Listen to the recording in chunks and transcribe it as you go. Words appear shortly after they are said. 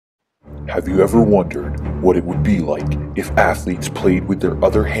Have you ever wondered what it would be like if athletes played with their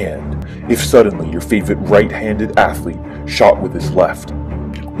other hand? If suddenly your favorite right-handed athlete shot with his left?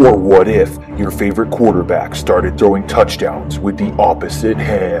 Or what if your favorite quarterback started throwing touchdowns with the opposite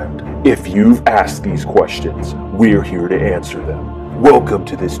hand? If you've asked these questions, we're here to answer them. Welcome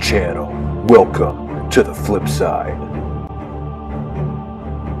to this channel. Welcome to the flip side.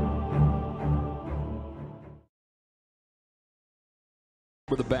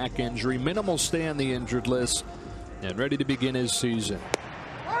 With a back injury, minimal stay on the injured list, and ready to begin his season.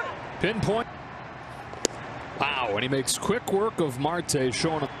 Pinpoint. Wow, and he makes quick work of Marte,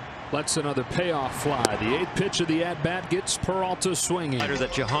 showing him. Lets another payoff fly. The 8th pitch of the at-bat gets Peralta swinging.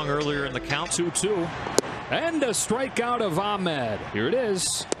 That you hung earlier in the count. 2-2. And a strikeout of Ahmed. Here it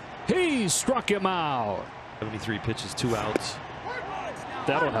is. He struck him out. 73 pitches, 2 outs.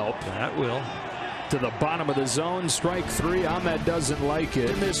 That'll help. That will. To the bottom of the zone, strike 3. Ahmed doesn't like it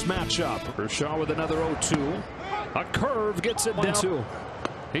in this matchup. Kershaw with another 0-2. A curve gets it down. 2.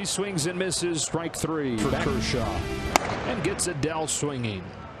 He swings and misses, strike 3 for Kershaw. And gets Adele swinging.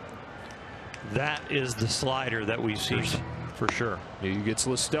 That is the slider that we've seen for sure. He gets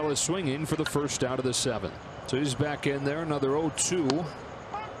Listella swinging for the first out of the 7th. So he's back in there, another 0-2.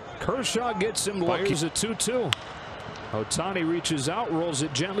 Kershaw gets him, fires at 2-2. Ohtani reaches out, rolls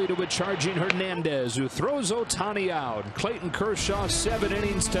it gently to a charging Hernandez, who throws Ohtani out. Klayton Kershaw, 7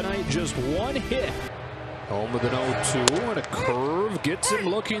 innings tonight, just 1 hit. Home with an 0-2 and a curve gets him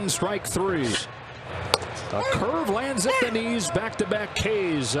looking, strike 3. A curve lands at the knees, back-to-back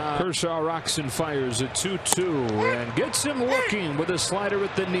Ks. Kershaw rocks and fires at 2-2 and gets him looking with a slider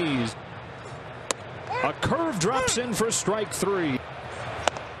at the knees. A curve drops in for strike 3.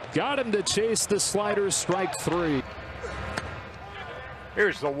 Got him to chase the slider, strike 3.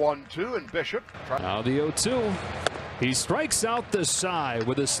 Here's the 1-2 and Bishop. Now the 0-2. He strikes out the side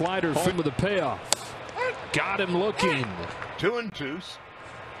with a slider home with a payoff. Got him looking. 2-2.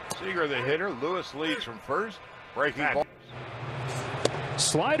 Seager the hitter. Lewis leads from first. Breaking ball.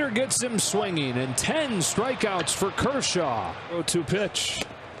 Slider gets him swinging and 10 strikeouts for Kershaw. 0-2 pitch.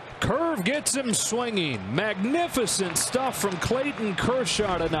 Curve gets him swinging. Magnificent stuff from Klayton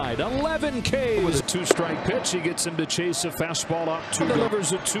Kershaw tonight. 11 K with a 2-strike pitch. He gets him to chase a fastball up.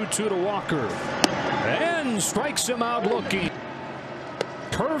 Delivers a 2-2 to Walker. And strikes him out looking.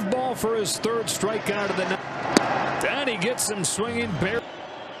 Curveball for his 3rd strikeout of the night. And he gets him swinging.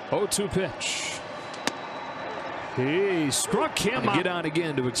 0-2 pitch. He struck him out. Get on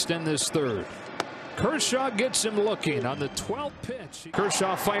again to extend this 3rd. Kershaw gets him looking on the 12th pitch.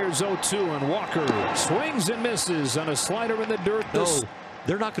 Kershaw fires 0-2 and Walker swings and misses on a slider in the dirt. No,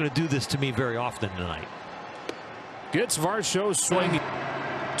 they're not going to do this to me very often tonight. Gets Varsho swinging.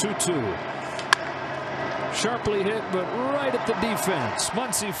 2-2. Sharply hit, but right at the defense.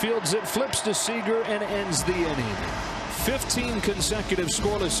 Muncy fields it, flips to Seager, and ends the inning. 15 consecutive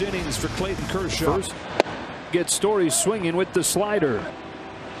scoreless innings for Klayton Kershaw. First, gets Story swinging with the slider.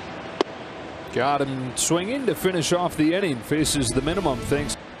 Got him swinging to finish off the inning. Faces the minimum,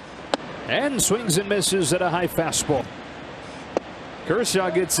 thanks. And swings and misses at a high fastball.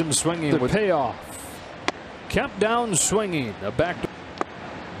 Kershaw gets him swinging with payoff. Kept down swinging. A back.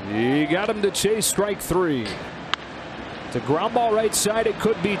 He got him to chase strike 3. The ground ball right side, it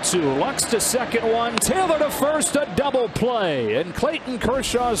could be 2. Lux to second one. Taylor to first, a double play. And Klayton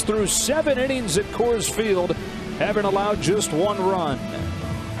Kershaw's through 7 innings at Coors Field, having allowed just 1 run.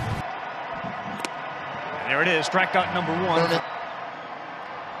 There it is, strikeout number 1.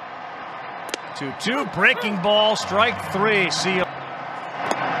 2-2, breaking ball, strike 3. See you.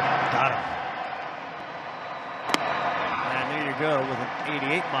 Got him. And there you go with an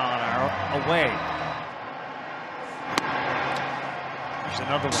 88-mile-an-hour away. There's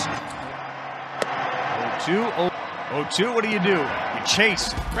another one. 0-2, 0-2, what do? You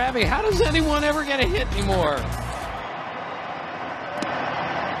chase. Rabbi, how does anyone ever get a hit anymore?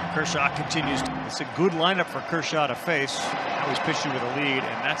 Kershaw continues. It's a good lineup for Kershaw to face. Now he's pitching with a lead,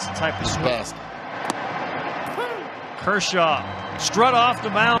 and that's the type of swing. Kershaw, strut off the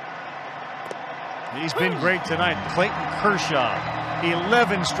mound. He's been great tonight. Klayton Kershaw,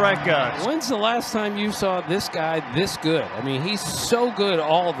 11 strikeouts. When's the last time you saw this guy this good? I mean, he's so good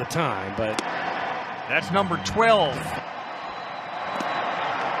all the time, but... That's number 12.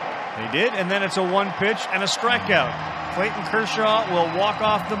 He did, and then it's a 1 pitch and a strikeout. Klayton Kershaw will walk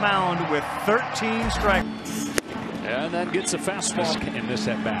off the mound with 13 strikes. And then gets a fastball in this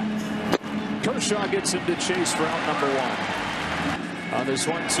at bat. Kershaw gets him to chase for out number 1. On this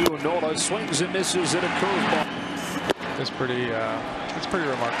 1-2, Nola swings and misses at a curveball. That's pretty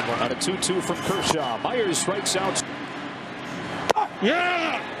remarkable. On a 2-2 from Kershaw. Myers strikes out.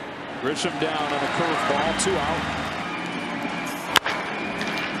 Yeah! Grisham down on a curveball, 2 out.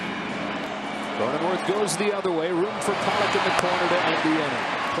 Cronenworth goes the other way. Room for Pollock in the corner to end the inning.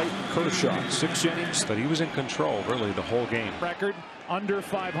 Klayton Kershaw, 6 innings. But he was in control really the whole game. Record under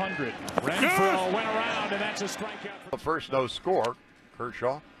 500. Renfroe went around, and that's a strikeout. The first no score.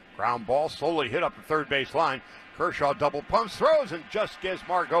 Kershaw, ground ball, slowly hit up the third base line. Kershaw double pumps, throws, and just gives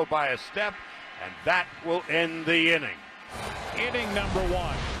Margot by a step, and that will end the inning. Inning number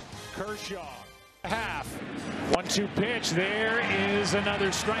 1. Kershaw, half. 1-2 pitch. There is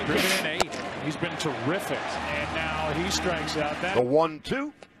another strike. Driven in 8. He's been terrific, and now he strikes out. That the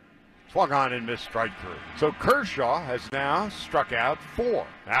 1-2 swung on and missed, strike 3. So Kershaw has now struck out 4.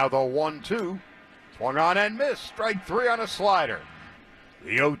 Now the 1-2 swung on and missed, strike 3 on a slider.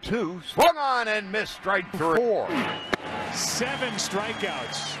 The 0-2 swung on and missed, strike 4. 7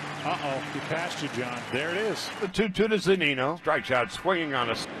 strikeouts. Uh-oh, he passed you, John. There it is. The 2-2 to Zunino, strikes out swinging on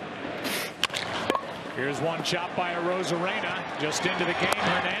a. Here's one chop by Arozarena, just into the game,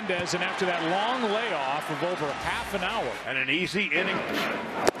 Hernandez, and after that long layoff of over half an hour. And an easy inning.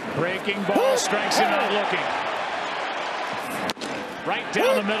 Breaking ball, strikes him out looking. Right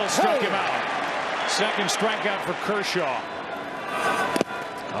down the middle, struck him out. Second strikeout for Kershaw.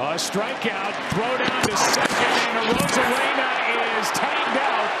 A strikeout, throw down to second, and Arozarena is tagged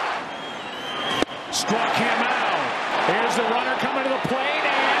out. Struck him out. Here's the runner coming to the plate,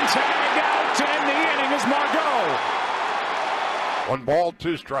 and tagged out. To end the inning is Margot. 1 ball,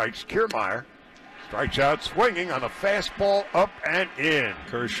 2 strikes. Kiermaier strikes out swinging on a fastball up and in.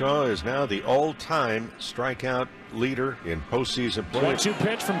 Kershaw is now the all-time strikeout leader in postseason play. 1-2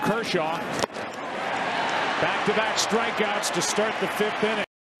 pitch from Kershaw. Back-to-back strikeouts to start the 5th inning.